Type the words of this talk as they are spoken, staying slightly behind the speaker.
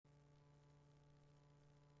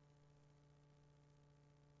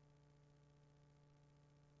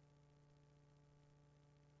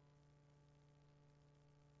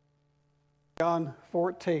John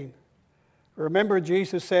 14. Remember,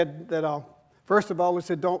 Jesus said that, first of all, He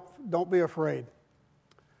said, don't be afraid.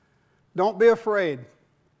 Don't be afraid.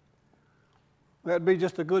 That'd be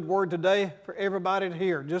just a good word today for everybody to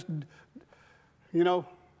hear. Just,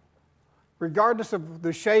 regardless of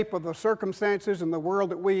the shape of the circumstances and the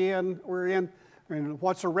world that we're in, and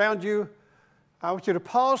what's around you, I want you to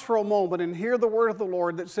pause for a moment and hear the word of the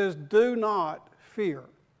Lord that says, do not fear.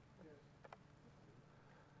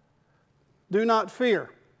 Do not fear.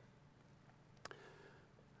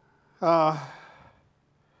 Because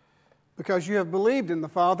you have believed in the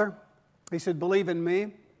Father. He said, believe in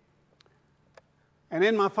me. And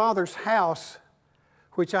in my Father's house,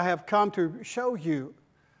 which I have come to show you,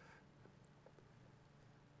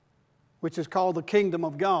 which is called the kingdom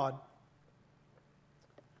of God.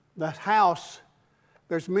 That house,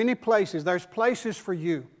 there's many places. There's places for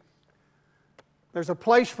you. There's a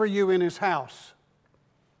place for you in His house.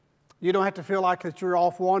 You don't have to feel like that you're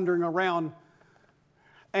off wandering around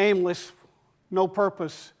aimless, no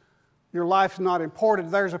purpose. Your life's not important.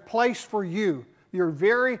 There's a place for you. You're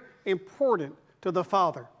very important to the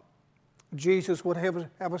Father. Jesus would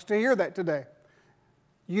have us to hear that today.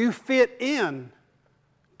 You fit in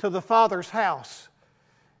to the Father's house.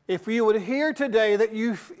 If you would hear today that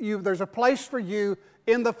there's a place for you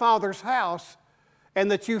in the Father's house and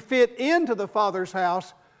that you fit into the Father's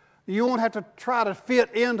house, you won't have to try to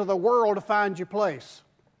fit into the world to find your place.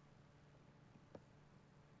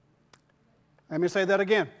 Let me say that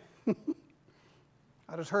again.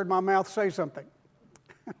 I just heard my mouth say something.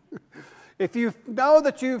 If you know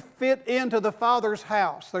that you fit into the Father's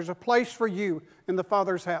house, there's a place for you in the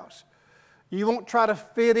Father's house. You won't try to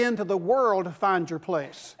fit into the world to find your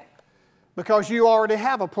place, because you already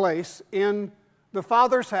have a place in the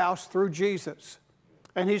Father's house through Jesus.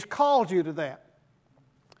 And He's called you to that.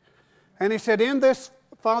 And He said, in this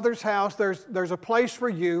Father's house, there's a place for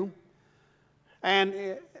you,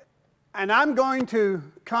 and I'm going to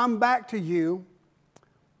come back to you.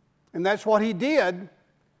 And that's what He did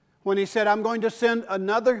when He said, I'm going to send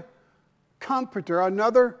another comforter,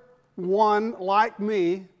 another one like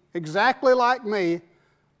me, exactly like me.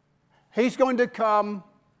 He's going to come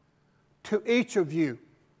to each of you.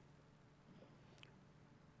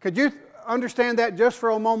 Could you understand that just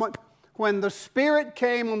for a moment? When the Spirit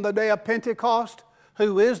came on the day of Pentecost,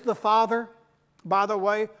 who is the Father, by the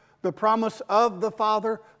way, the promise of the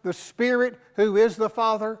Father, the Spirit, who is the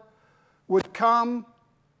Father, would come.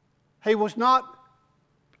 He was not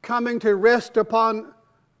coming to rest upon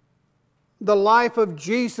the life of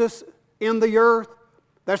Jesus in the earth.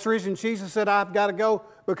 That's the reason Jesus said, I've got to go,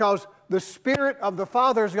 because the Spirit of the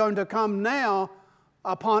Father is going to come now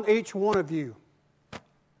upon each one of you.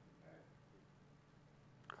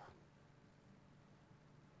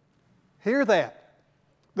 Hear that.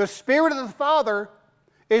 The Spirit of the Father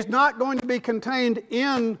is not going to be contained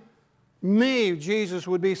in me, Jesus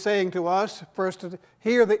would be saying to us, for us to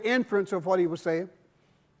hear the inference of what He was saying.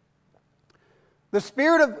 The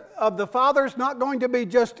Spirit of the Father is not going to be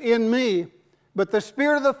just in me, but the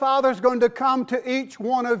Spirit of the Father is going to come to each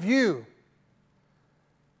one of you.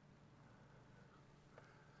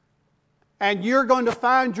 And you're going to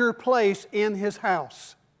find your place in His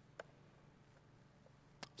house.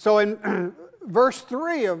 So in verse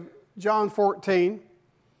 3 of John 14,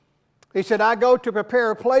 He said, I go to prepare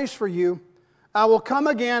a place for you. I will come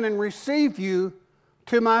again and receive you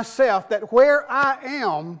to myself, that where I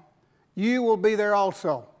am, you will be there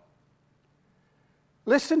also.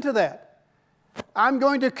 Listen to that. I'm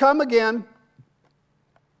going to come again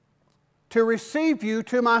to receive you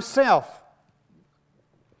to myself.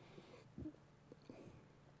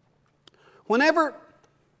 Whenever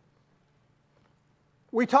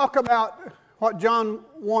we talk about what John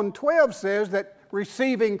 1:12 says, that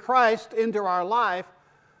receiving Christ into our life,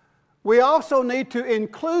 we also need to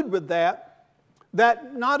include with that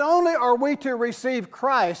not only are we to receive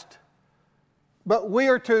Christ, but we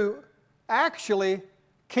are to actually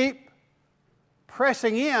keep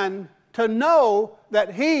pressing in to know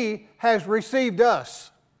that He has received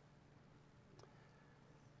us.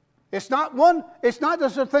 It's not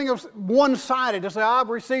just a thing of one-sided to say, I've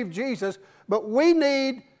received Jesus, but we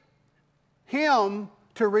need Him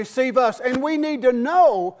to receive us, and we need to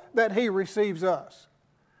know that He receives us.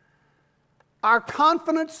 Our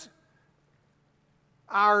confidence,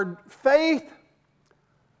 our faith,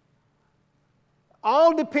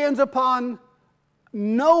 all depends upon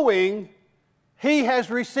knowing He has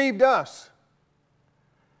received us.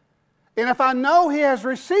 And if I know He has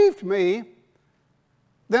received me,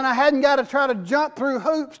 then I hadn't got to try to jump through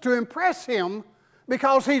hoops to impress Him,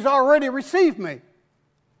 because He's already received me.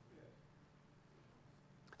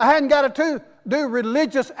 I hadn't got to do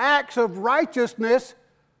religious acts of righteousness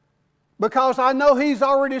because I know He's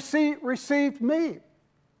already received me.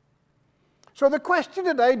 So the question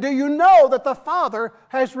today, do you know that the Father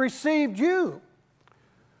has received you?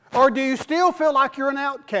 Or do you still feel like you're an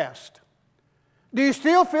outcast? Do you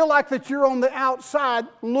still feel like that you're on the outside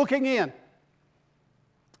looking in?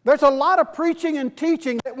 There's a lot of preaching and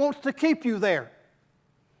teaching that wants to keep you there.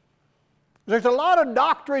 There's a lot of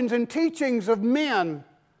doctrines and teachings of men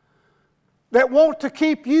that want to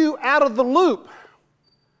keep you out of the loop,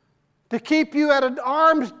 to keep you at an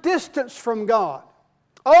arm's distance from God.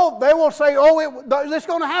 Oh, they will say, it's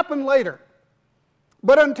going to happen later.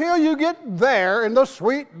 But until you get there in the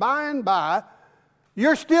sweet by and by,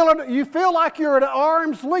 you feel like you're at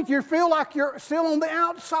arm's length. You feel like you're still on the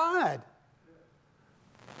outside.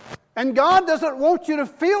 And God doesn't want you to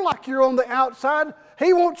feel like you're on the outside.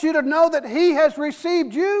 He wants you to know that He has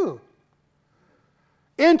received you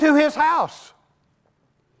into His house.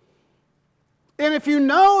 And if you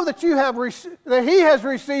know that that He has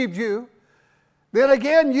received you, then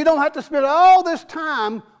again, you don't have to spend all this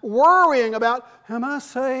time worrying about, am I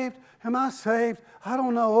saved? Am I saved? I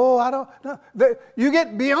don't know. Oh, I don't know. You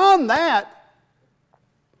get beyond that,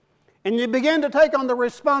 and you begin to take on the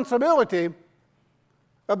responsibility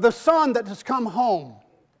of the son that has come home.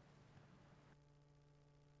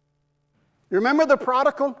 You remember the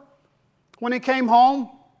prodigal when he came home?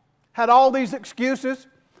 Had all these excuses,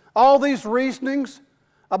 all these reasonings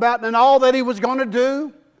about and all that he was going to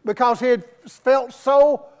do because he had felt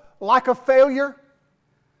so like a failure.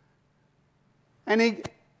 And he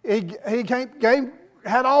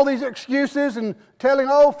had all these excuses and telling,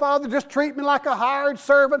 oh, Father, just treat me like a hired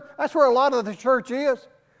servant. That's where a lot of the church is.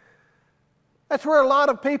 That's where a lot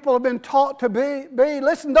of people have been taught to be.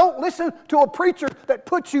 Listen, don't listen to a preacher that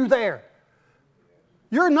puts you there.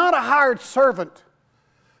 You're not a hired servant.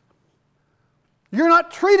 You're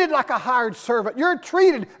not treated like a hired servant. You're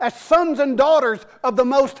treated as sons and daughters of the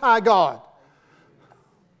Most High God.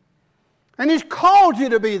 And He's called you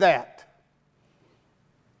to be that.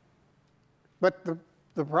 But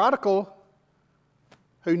the prodigal,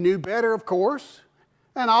 who knew better, of course,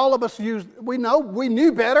 and all of us we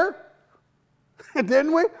knew better,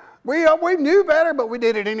 didn't we? We knew better, but we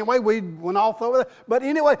did it anyway. We went off over that. But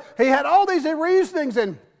anyway, he had all these reasonings,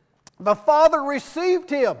 and the father received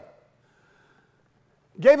him.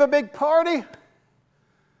 Gave a big party.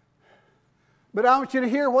 But I want you to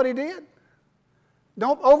hear what he did.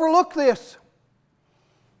 Don't overlook this.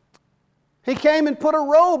 He came and put a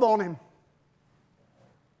robe on him.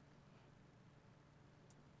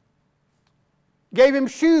 Gave him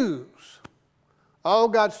shoes. All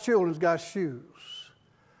God's children's got shoes.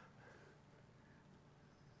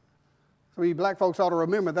 Some of you black folks ought to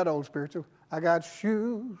remember that old spiritual. I got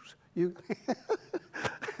shoes.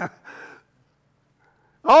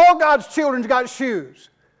 All God's children's got shoes,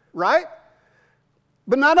 right?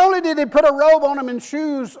 But not only did He put a robe on him and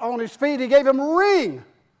shoes on his feet, He gave him a ring.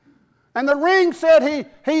 And the ring said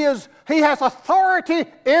he has authority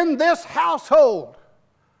in this household.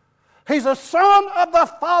 He's a son of the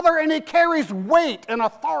Father, and he carries weight and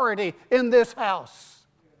authority in this house.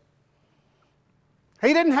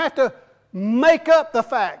 He didn't have to make up the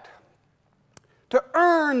fact to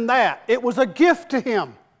earn that. It was a gift to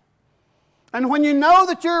him. And when you know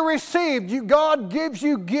that you're received, God gives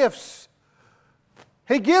you gifts.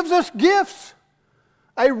 He gives us gifts.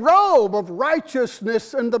 A robe of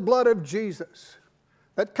righteousness in the blood of Jesus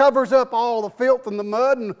that covers up all the filth and the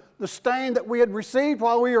mud and the stain that we had received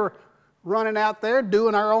while we were running out there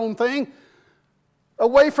doing our own thing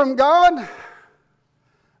away from God.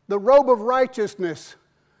 The robe of righteousness,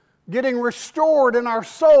 getting restored in our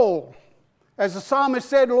soul. As the psalmist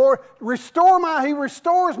said, Lord, He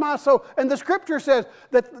restores my soul. And the scripture says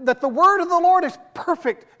that the word of the Lord is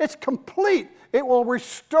perfect. It's complete. It will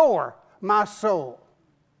restore my soul.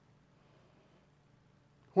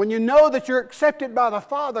 When you know that you're accepted by the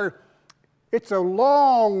Father, it's a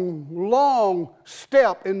long, long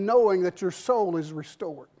step in knowing that your soul is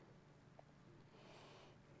restored.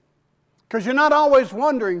 Because you're not always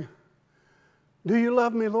wondering, do you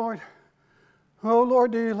love me, Lord? Oh,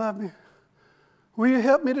 Lord, do you love me? Will you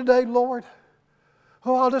help me today, Lord?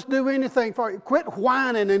 Oh, I'll just do anything for you. Quit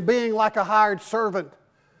whining and being like a hired servant.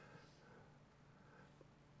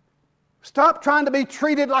 Stop trying to be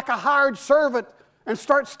treated like a hired servant and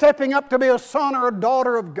start stepping up to be a son or a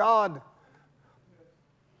daughter of God.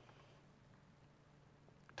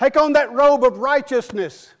 Take on that robe of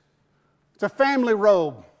righteousness. It's a family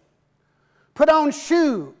robe. Put on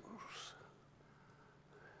shoes.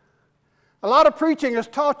 A lot of preaching has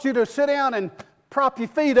taught you to sit down and prop your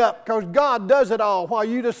feet up because God does it all while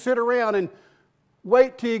you just sit around and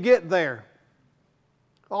Wait till you get there.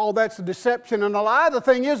 All that's a deception and a lie. The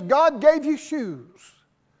thing is, God gave you shoes.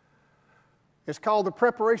 It's called the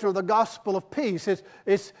preparation of the gospel of peace.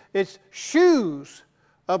 It's shoes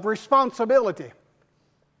of responsibility.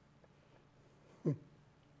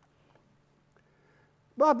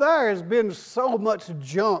 But there has been so much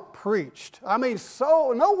junk preached. I mean,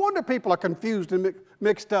 no wonder people are confused and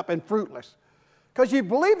mixed up and fruitless. Because you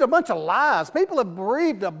believed a bunch of lies. People have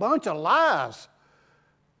believed a bunch of lies.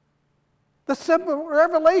 The simple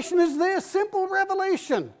revelation is this, simple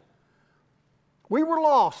revelation. We were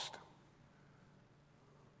lost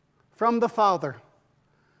from the Father.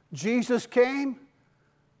 Jesus came,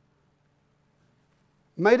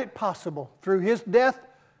 made it possible through His death,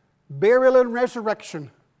 burial, and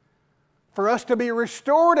resurrection for us to be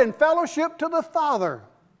restored in fellowship to the Father,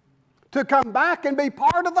 to come back and be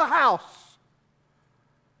part of the house,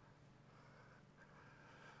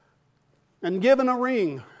 and given a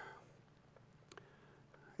ring.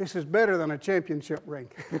 This is better than a championship ring.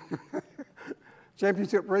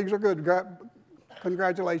 Championship rings are good.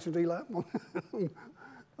 Congratulations, Eli,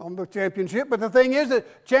 on the championship. But the thing is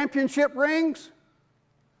that championship rings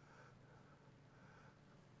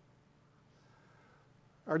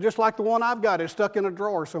are just like the one I've got. It's stuck in a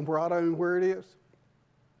drawer somewhere. I don't know where it is.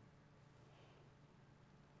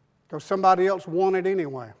 Because somebody else won it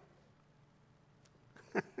anyway.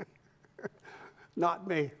 Not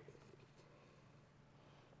me.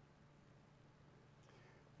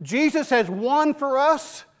 Jesus has won for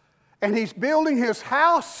us, and He's building His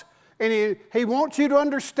house, and He wants you to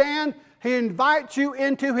understand, He invites you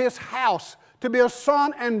into His house to be a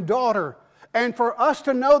son and daughter, and for us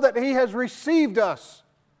to know that He has received us.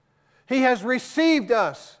 He has received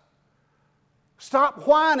us. Stop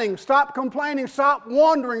whining, stop complaining, stop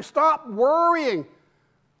wondering, stop worrying.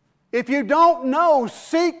 If you don't know,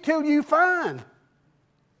 seek till you find.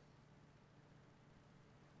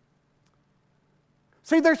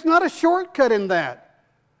 See, there's not a shortcut in that.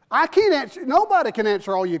 I can't answer, nobody can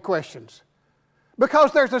answer all your questions.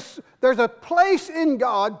 Because there's a place in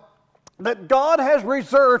God that God has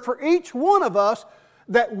reserved for each one of us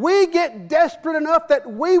that we get desperate enough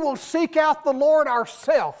that we will seek out the Lord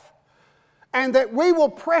ourselves. And that we will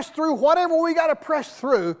press through whatever we got to press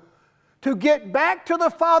through to get back to the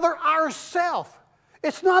Father ourselves.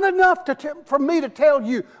 It's not enough for me to tell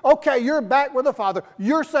you, okay, you're back with the Father,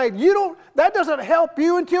 you're saved. That doesn't help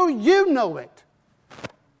you until you know it.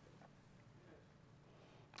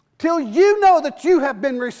 Till you know that you have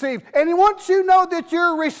been received. And once you know that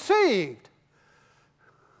you're received,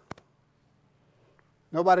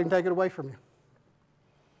 nobody can take it away from you.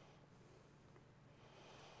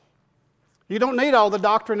 You don't need all the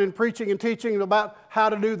doctrine and preaching and teaching about how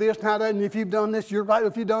to do this and how that, and if you've done this, you're right.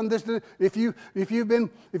 If you've done this, if you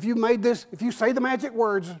made this, if you say the magic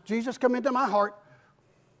words, Jesus, come into my heart.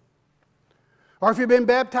 Or if you've been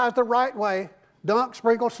baptized the right way, dunked,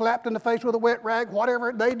 sprinkled, slapped in the face with a wet rag,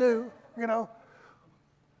 whatever they do,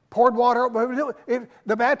 poured water.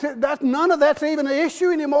 None of that's even an issue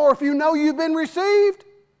anymore if you know you've been received.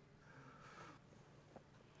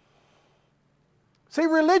 See,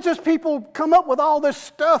 religious people come up with all this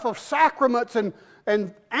stuff of sacraments and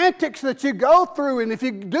antics that you go through, and if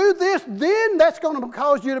you do this, then that's going to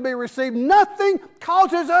cause you to be received. Nothing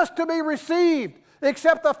causes us to be received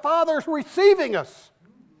except the Father's receiving us.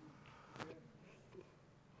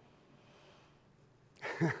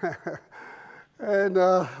 And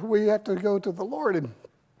we have to go to the Lord. And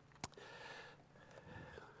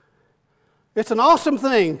it's an awesome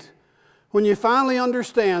thing when you finally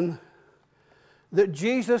understand that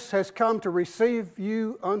Jesus has come to receive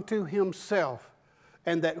you unto Himself,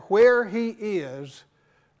 and that where He is,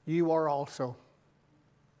 you are also.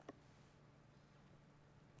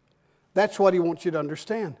 That's what He wants you to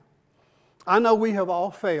understand. I know we have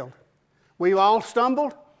all failed. We've all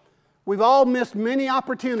stumbled. We've all missed many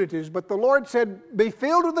opportunities, but the Lord said, be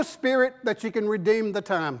filled with the Spirit that you can redeem the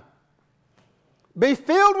time. Be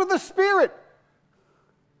filled with the Spirit.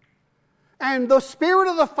 And the Spirit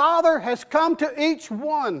of the Father has come to each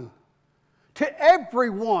one, to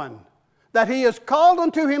everyone that He has called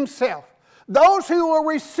unto Himself. Those who will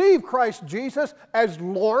receive Christ Jesus as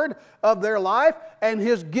Lord of their life and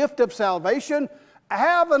His gift of salvation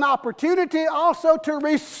have an opportunity also to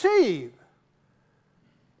receive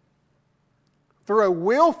through a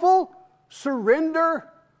willful surrender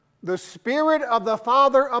the Spirit of the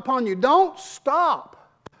Father upon you. Don't stop.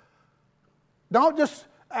 Don't just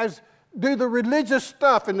do the religious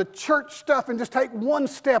stuff and the church stuff and just take one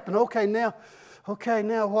step and okay now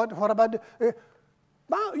what about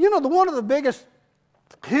one of the biggest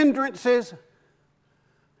hindrances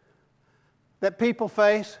that people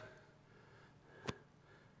face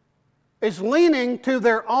is leaning to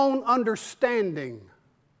their own understanding.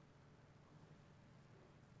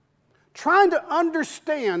 Trying to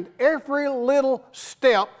understand every little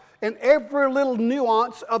step and every little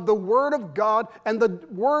nuance of the Word of God and the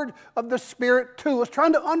Word of the Spirit to us.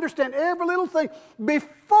 Trying to understand every little thing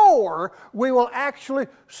before we will actually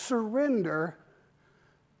surrender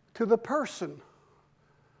to the person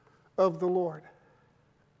of the Lord.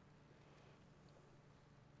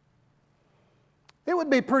 It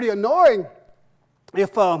would be pretty annoying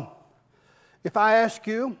if I ask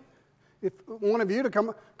you, if one of you to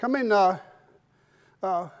come in,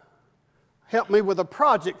 help me with a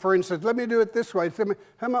project, for instance. Let me do it this way.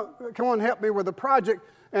 Come on, help me with a project,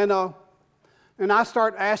 and I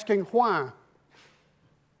start asking why.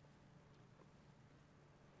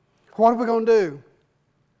 What are we going to do?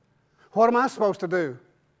 What am I supposed to do?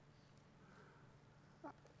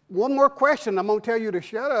 One more question, I'm going to tell you to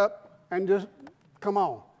shut up and just come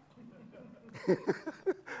on.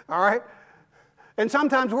 All right? And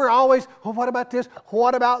sometimes we're always, well, what about this?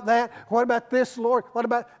 What about that? What about this, Lord? What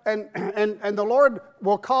about, and the Lord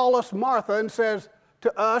will call us Martha and says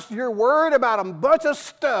to us, you're worried about a bunch of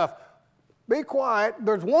stuff. Be quiet.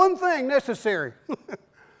 There's one thing necessary.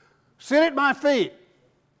 Sit at my feet.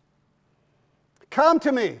 Come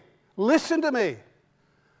to me. Listen to me.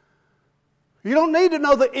 You don't need to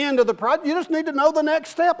know the end of the project. You just need to know the next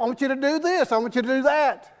step. I want you to do this. I want you to do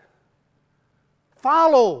that.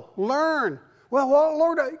 Follow. Learn. Well,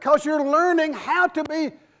 Lord, because you're learning how to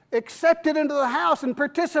be accepted into the house and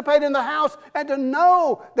participate in the house and to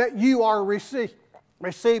know that you are received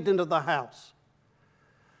into the house.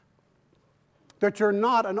 That you're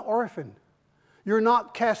not an orphan. You're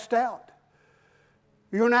not cast out.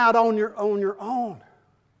 You're not on your own.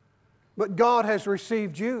 But God has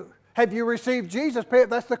received you. Have you received Jesus?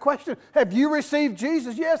 That's the question. Have you received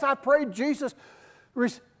Jesus? Yes, I prayed Jesus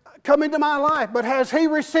come into my life, but has He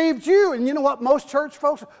received you? And you know what most church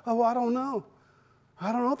folks, oh, I don't know.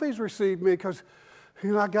 I don't know if He's received me because,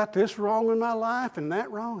 I got this wrong in my life and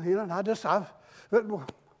that wrong.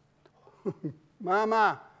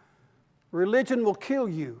 My. Religion will kill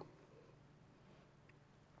you.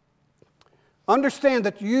 Understand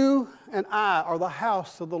that you and I are the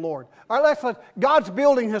house of the Lord. All right, God's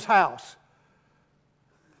building His house.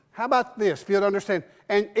 How about this, if you'd understand?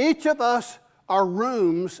 And each of us are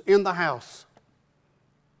rooms in the house.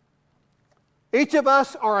 Each of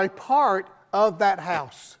us are a part of that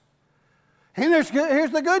house. And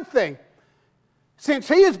here's the good thing. Since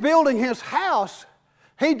He is building His house,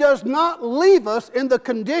 He does not leave us in the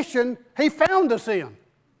condition He found us in.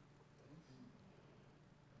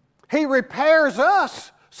 He repairs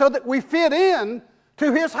us so that we fit in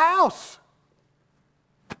to His house.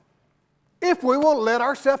 If we will let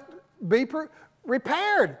ourselves be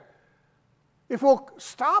repaired. If we'll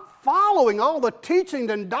stop following all the teachings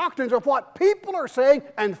and doctrines of what people are saying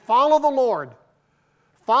and follow the Lord.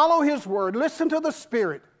 Follow His Word. Listen to the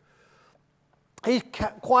Spirit. He's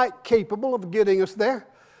quite capable of getting us there.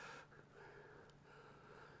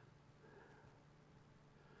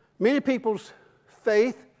 Many people's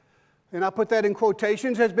faith, and I put that in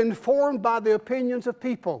quotations, has been formed by the opinions of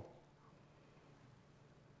people.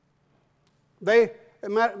 They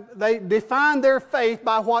define their faith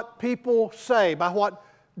by what people say, by what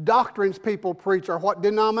doctrines people preach, or what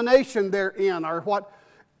denomination they're in, or what,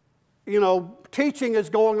 teaching is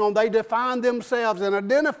going on. They define themselves and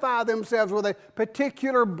identify themselves with a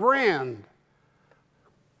particular brand.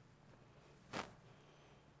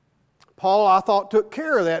 Paul, I thought, took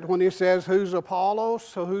care of that when he says, who's Apollos,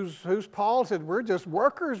 so who's Paul? He said, we're just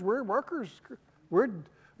workers, we're workers.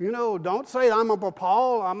 Don't say I'm of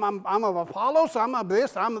Paul, I'm of Apollos, I'm of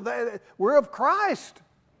this, I'm of that. We're of Christ.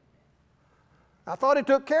 I thought he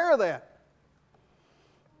took care of that.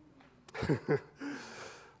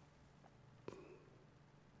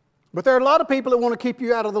 But there are a lot of people that want to keep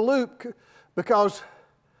you out of the loop because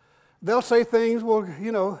they'll say things,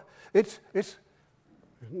 it's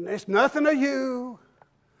nothing to you.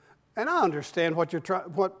 And I understand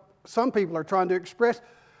what some people are trying to express.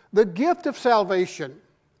 The gift of salvation,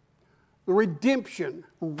 the redemption,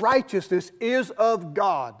 righteousness is of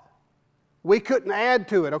God. We couldn't add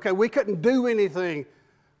to it, okay? We couldn't do anything.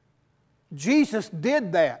 Jesus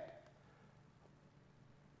did that.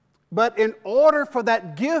 But in order for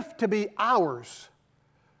that gift to be ours,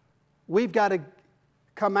 we've got to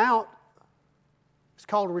come out. It's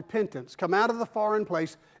called repentance. Come out of the foreign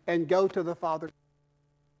place and go to the Father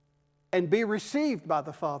and be received by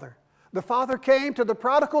the Father. The Father came to the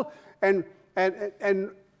prodigal and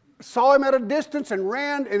saw him at a distance and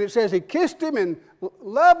ran, and it says he kissed him and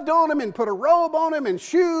loved on him and put a robe on him and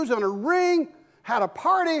shoes and a ring, had a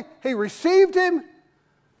party. He received him.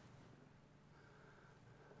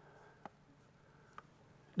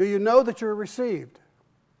 Do you know that you're received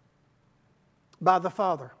by the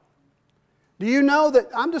Father? Do you know that,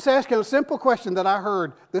 I'm just asking a simple question that I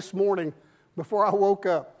heard this morning before I woke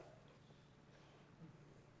up,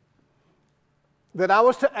 that I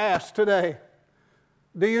was to ask today.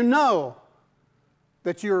 Do you know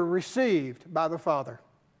that you're received by the Father?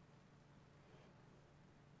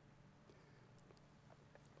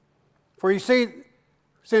 For you see,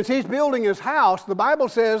 since he's building his house, the Bible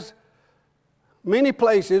says, many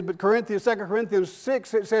places, but 2 Corinthians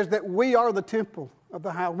 6, it says that we are the temple of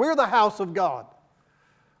the house. We're the house of God.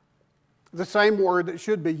 The same word that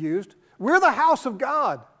should be used. We're the house of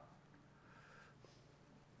God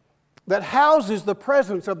that houses the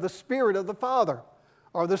presence of the Spirit of the Father,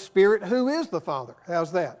 or the Spirit who is the Father.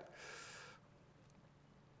 How's that?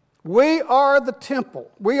 We are the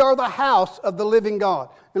temple. We are the house of the living God.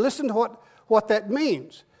 And listen to what that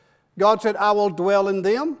means. God said, I will dwell in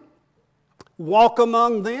them, walk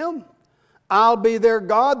among them. I'll be their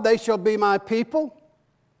God. They shall be my people.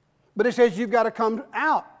 But it says you've got to come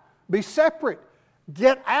out. Be separate.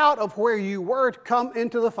 Get out of where you were to come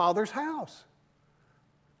into the Father's house.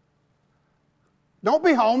 Don't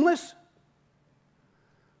be homeless.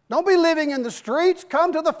 Don't be living in the streets.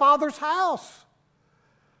 Come to the Father's house.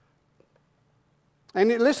 And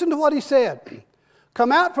listen to what he said.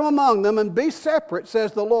 Come out from among them and be separate,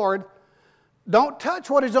 says the Lord. Don't touch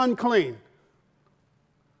what is unclean.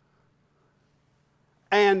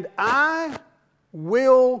 And I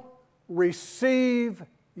will receive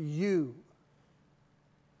you.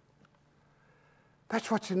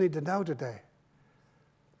 That's what you need to know today.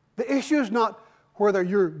 The issue is not whether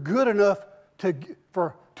you're good enough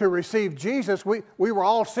to receive Jesus. We were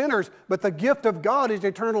all sinners, but the gift of God is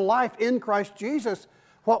eternal life in Christ Jesus.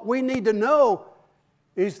 What we need to know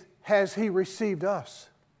is, has He received us?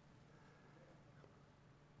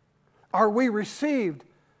 Are we received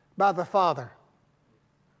by the Father?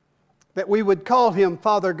 That we would call Him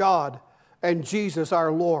Father God and Jesus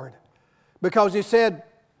our Lord. Because He said,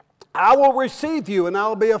 I will receive you and I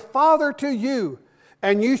will be a father to you,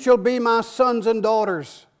 and you shall be my sons and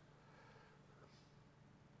daughters.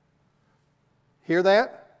 Hear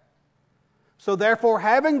that? So therefore,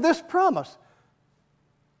 having this promise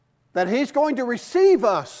that He's going to receive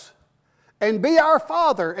us and be our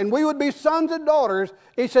Father, and we would be sons and daughters,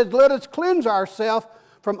 He says, let us cleanse ourselves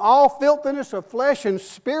from all filthiness of flesh and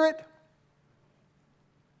spirit,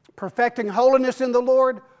 perfecting holiness in the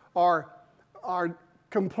Lord, or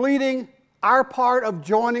completing our part of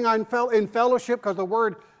joining in fellowship, because the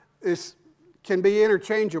word can be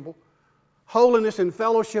interchangeable. Holiness and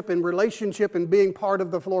fellowship and relationship and being part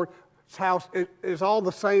of the Lord's house is all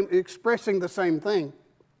the same, expressing the same thing.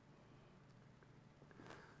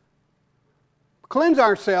 Cleanse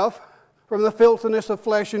ourselves from the filthiness of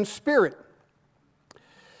flesh and spirit.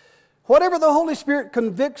 Whatever the Holy Spirit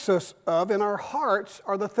convicts us of in our hearts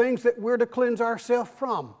are the things that we're to cleanse ourselves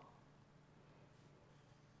from.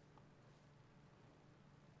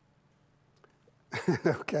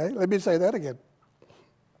 Okay, let me say that again.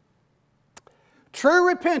 True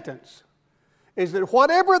repentance is that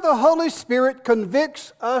whatever the Holy Spirit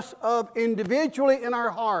convicts us of individually in our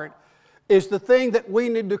heart is the thing that we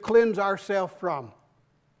need to cleanse ourselves from.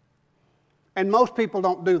 And most people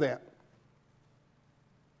don't do that.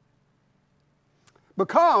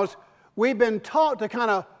 Because we've been taught to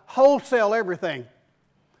kind of wholesale everything.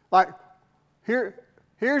 Like,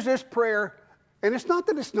 here's this prayer, and it's not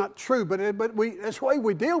that it's not true, but that's the way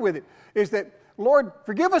we deal with it, is that, Lord,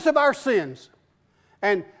 forgive us of our sins.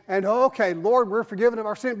 And okay, Lord, we're forgiven of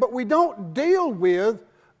our sins, but we don't deal with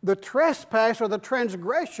the trespass or the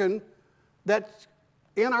transgression that's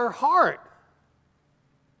in our heart.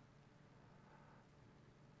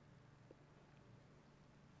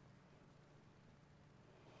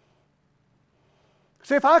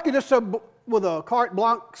 See, if I could just, with a carte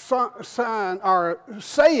blanche sign or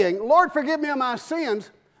saying, Lord, forgive me of my sins,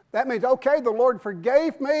 that means, okay, the Lord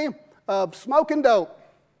forgave me of smoking dope.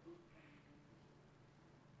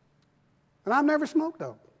 And I've never smoked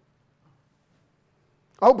dope.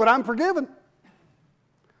 Oh, but I'm forgiven.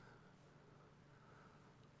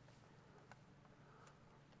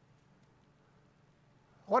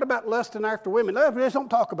 What about lusting after women? Let's don't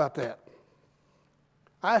talk about that.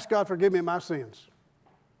 I ask God, forgive me of my sins.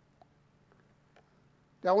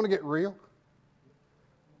 Do I want to get real?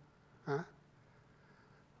 Huh?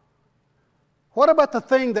 What about the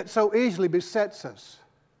thing that so easily besets us?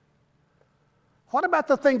 What about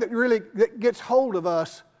the thing that gets hold of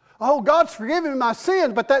us? Oh, God's forgiven me my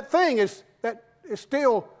sins, but that thing is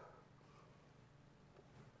still,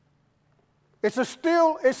 it's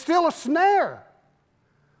still a snare.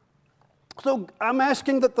 So I'm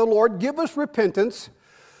asking that the Lord give us repentance.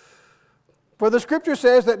 For the Scripture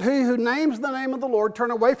says that he who names the name of the Lord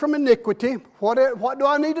turn away from iniquity. What do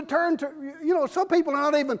I need to turn to? You know, some people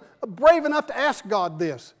are not even brave enough to ask God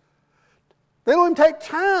this. They don't even take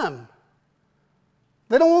time.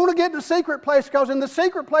 They don't want to get in the secret place, because in the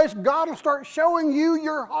secret place, God will start showing you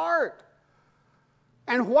your heart.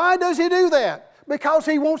 And why does He do that? Because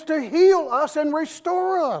He wants to heal us and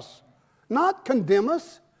restore us, not condemn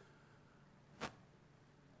us.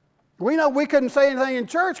 We know we couldn't say anything in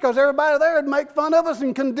church because everybody there would make fun of us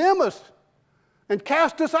and condemn us and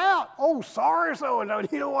cast us out. Oh, sorry, so-and-so,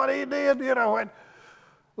 you know what he did? You know, and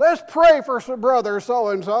let's pray for some brother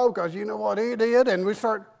so-and-so because you know what he did. And we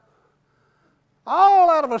start all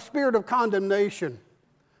out of a spirit of condemnation.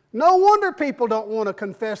 No wonder people don't want to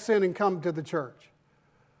confess sin and come to the church.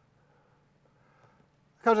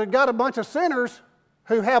 Because they've got a bunch of sinners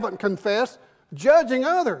who haven't confessed, judging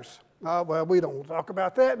others. Oh, well, we don't talk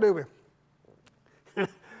about that, do we?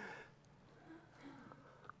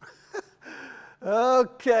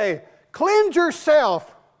 Okay. Cleanse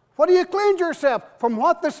yourself. What do you cleanse yourself? From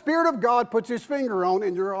what the Spirit of God puts His finger on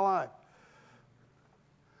in your life.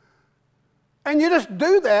 And you just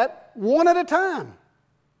do that one at a time.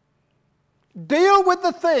 Deal with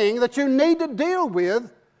the thing that you need to deal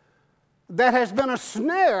with that has been a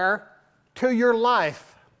snare to your life.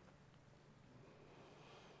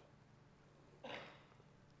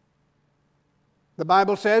 The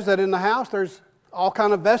Bible says that in the house there's all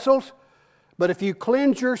kind of vessels, but if you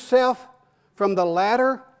cleanse yourself from the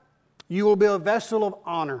latter, you will be a vessel of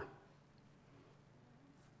honor.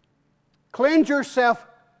 Cleanse yourself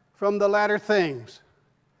from the latter things.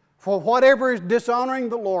 For whatever is dishonoring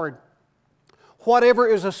the Lord, whatever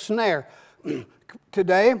is a snare.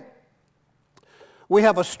 Today, we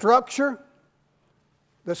have a structure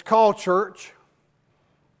that's called church.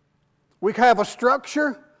 We have a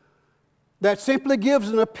structure that simply gives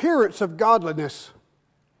an appearance of godliness.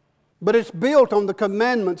 But it's built on the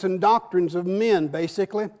commandments and doctrines of men,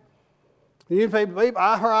 basically. You people,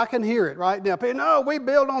 I can hear it right now. No, we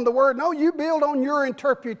build on the Word. No, you build on your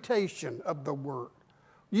interpretation of the Word.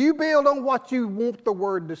 You build on what you want the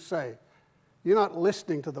Word to say. You're not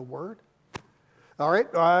listening to the Word. All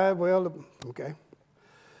right, well, okay.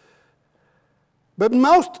 But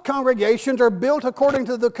most congregations are built according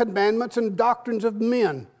to the commandments and doctrines of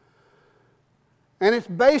men. And it's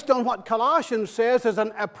based on what Colossians says is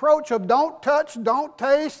an approach of don't touch, don't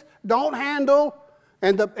taste, don't handle.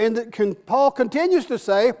 Paul continues to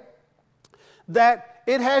say that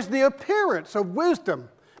it has the appearance of wisdom,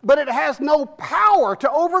 but it has no power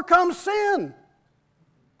to overcome sin.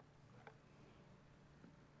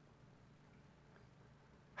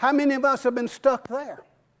 How many of us have been stuck there?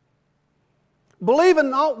 We believe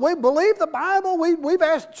the Bible. We've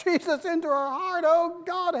asked Jesus into our heart. Oh,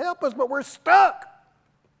 God, help us, but we're stuck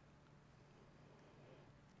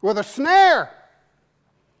with a snare.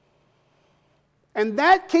 And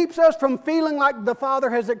that keeps us from feeling like the Father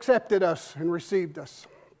has accepted us and received us.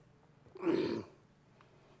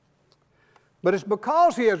 But it's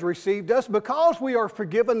because He has received us, because we are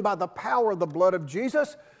forgiven by the power of the blood of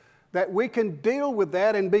Jesus, that we can deal with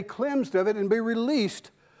that and be cleansed of it and be released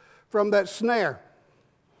from that snare.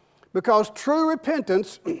 Because true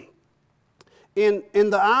repentance in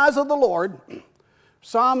the eyes of the Lord,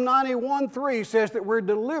 Psalm 91:3 says that we're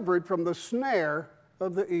delivered from the snare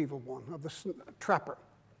of the evil one, of the trapper.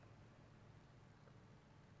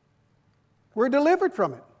 We're delivered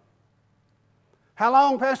from it. How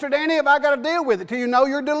long, Pastor Danny, have I got to deal with it till you know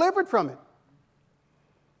you're delivered from it?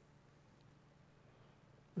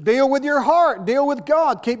 Deal with your heart. Deal with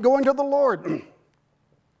God. Keep going to the Lord.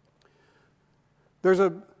 There's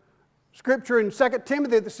a scripture in 2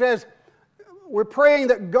 Timothy that says we're praying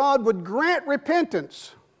that God would grant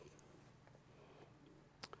repentance,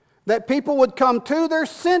 that people would come to their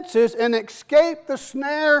senses and escape the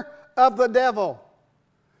snare of the devil.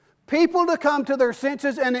 People to come to their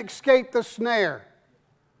senses and escape the snare.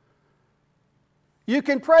 You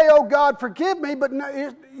can pray, oh God, forgive me, but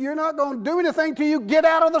no, you're not going to do anything till you get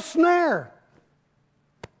out of the snare.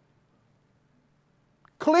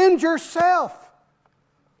 Cleanse yourself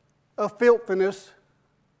of filthiness.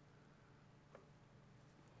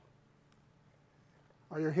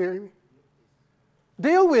 Are you hearing me?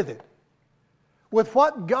 Deal with it. With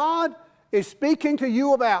what God is speaking to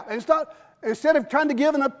you about. And it's not, instead of trying to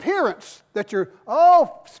give an appearance that you're,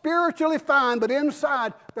 oh, spiritually fine, but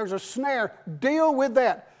inside there's a snare, deal with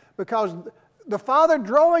that. Because the Father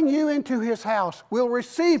drawing you into His house will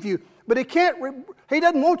receive you, but He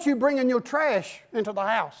doesn't want you bringing your trash into the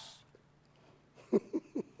house.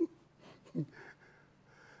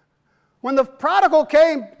 When the prodigal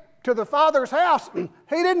came to the Father's house, he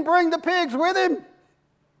didn't bring the pigs with him.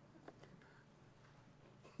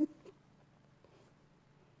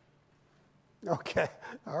 Okay,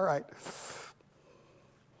 all right.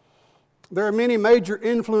 There are many major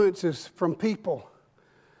influences from people,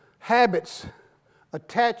 habits,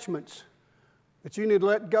 attachments that you need to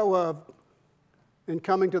let go of in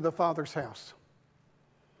coming to the Father's house.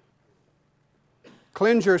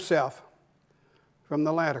 Cleanse yourself from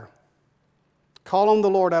the latter. Call on the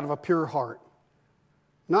Lord out of a pure heart.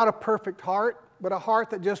 Not a perfect heart, but a heart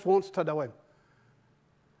that just wants to know Him.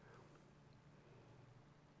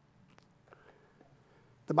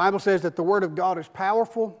 The Bible says that the Word of God is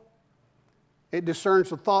powerful. It discerns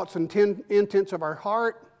the thoughts and intents of our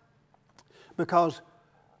heart, because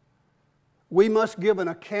we must give an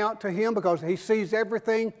account to Him because He sees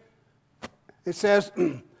everything. It says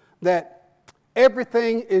that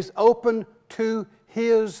everything is open to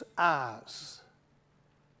His eyes.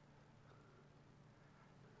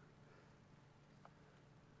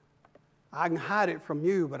 I can hide it from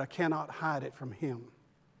you, but I cannot hide it from Him.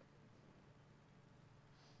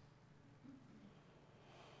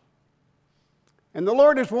 And the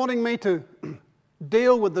Lord is wanting me to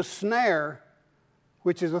deal with the snare,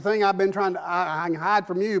 which is the thing I've been trying to, I can hide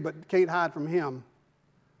from you, but can't hide from Him,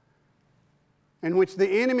 in which the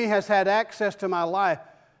enemy has had access to my life,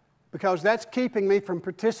 because that's keeping me from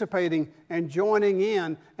participating and joining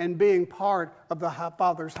in and being part of the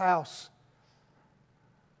Father's house.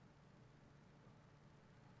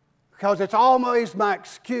 Because it's always my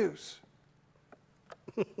excuse.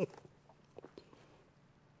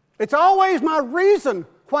 It's always my reason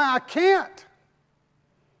why I can't.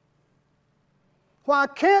 Why I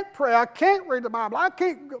can't pray. I can't read the Bible.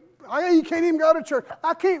 You can't even go to church.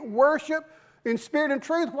 I can't worship in spirit and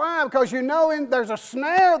truth. Why? Because you know there's a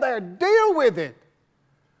snare there. Deal with it.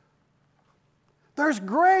 There's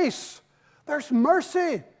grace. There's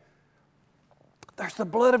mercy. There's the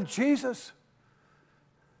blood of Jesus.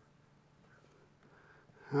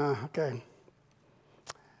 Okay.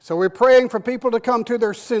 So we're praying for people to come to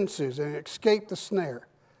their senses and escape the snare,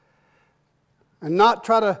 and not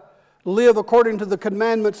try to live according to the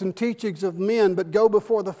commandments and teachings of men, but go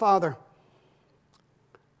before the Father.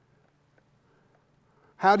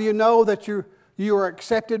 How do you know that you are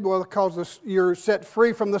accepted? Well, because you're set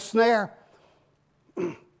free from the snare.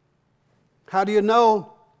 How do you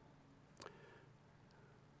know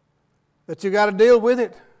that you got to deal with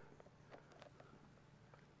it?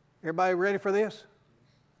 Everybody ready for this?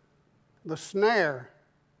 The snare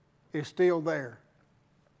is still there.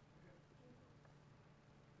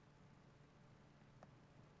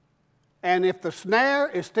 And if the snare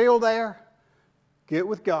is still there, get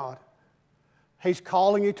with God. He's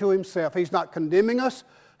calling you to Himself. He's not condemning us.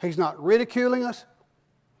 He's not ridiculing us.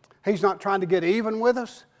 He's not trying to get even with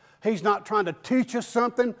us. He's not trying to teach us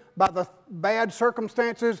something by the bad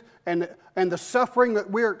circumstances and the suffering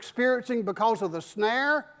that we're experiencing because of the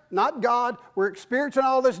snare. Not God. We're experiencing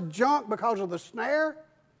all this junk because of the snare.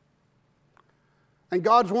 And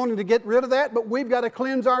God's wanting to get rid of that, but we've got to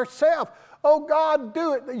cleanse ourselves. Oh, God,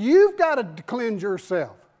 do it. You've got to cleanse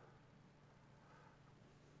yourself.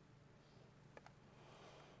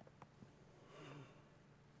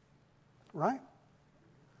 Right?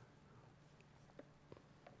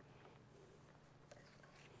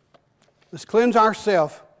 Let's cleanse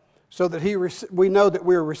ourselves so that we know that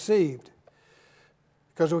we're received.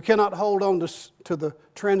 Because we cannot hold on to the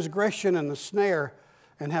transgression and the snare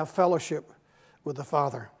and have fellowship with the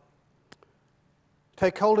Father.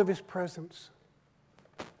 Take hold of His presence.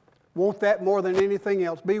 Want that more than anything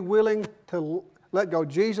else. Be willing to let go.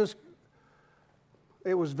 Jesus,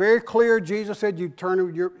 it was very clear. Jesus said you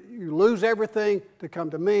lose everything to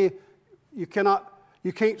come to me. You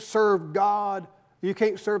can't serve God. You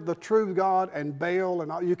can't serve the true God and Baal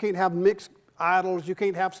and all. You can't have mixed idols. You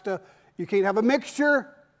can't have stuff. You can't have a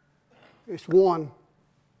mixture. It's one.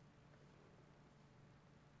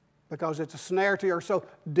 Because it's a snare to your soul.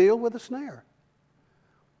 Deal with the snare.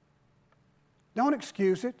 Don't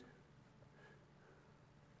excuse it.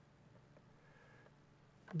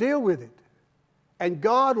 Deal with it. And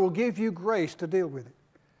God will give you grace to deal with it.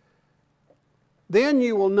 Then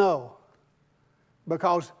you will know.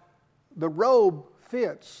 Because the robe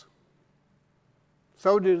fits.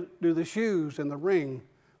 So do the shoes and the ring.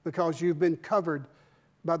 Because you've been covered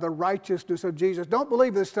by the righteousness of Jesus. Don't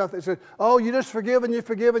believe this stuff that says, oh, you just forgiven, you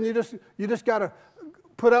just got to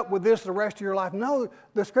put up with this the rest of your life. No,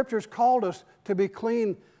 the Scriptures called us to be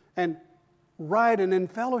clean and right and in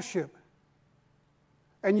fellowship.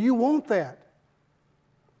 And you want that.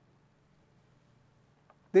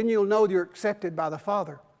 Then you'll know you're accepted by the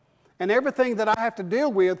Father. And everything that I have to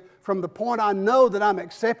deal with, from the point I know that I'm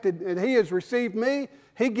accepted and He has received me,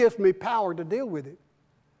 He gives me power to deal with it.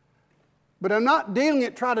 But I'm not dealing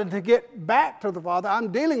it trying to get back to the Father.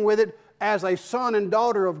 I'm dealing with it as a son and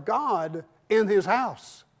daughter of God in His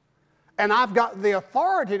house. And I've got the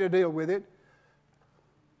authority to deal with it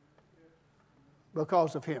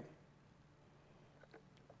because of Him.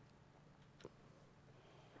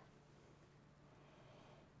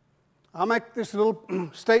 I'll make this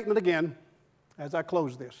little statement again as I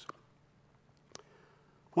close this.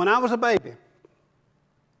 When I was a baby,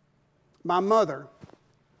 my mother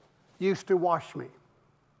used to wash me.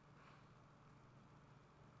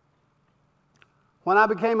 When I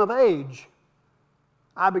became of age,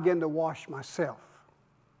 I began to wash myself.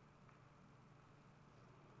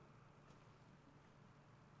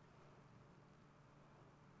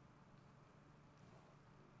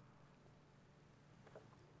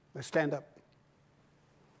 Let's stand up.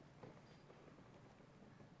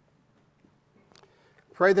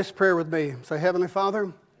 Pray this prayer with me. Say, Heavenly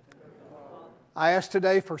Father, I ask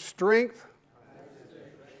today for strength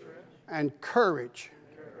and courage,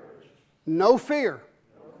 no fear,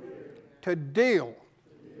 to deal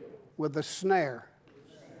with the snare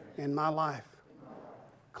in my life.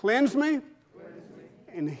 Cleanse me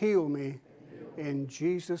and heal me in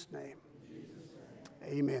Jesus' name.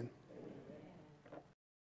 Amen.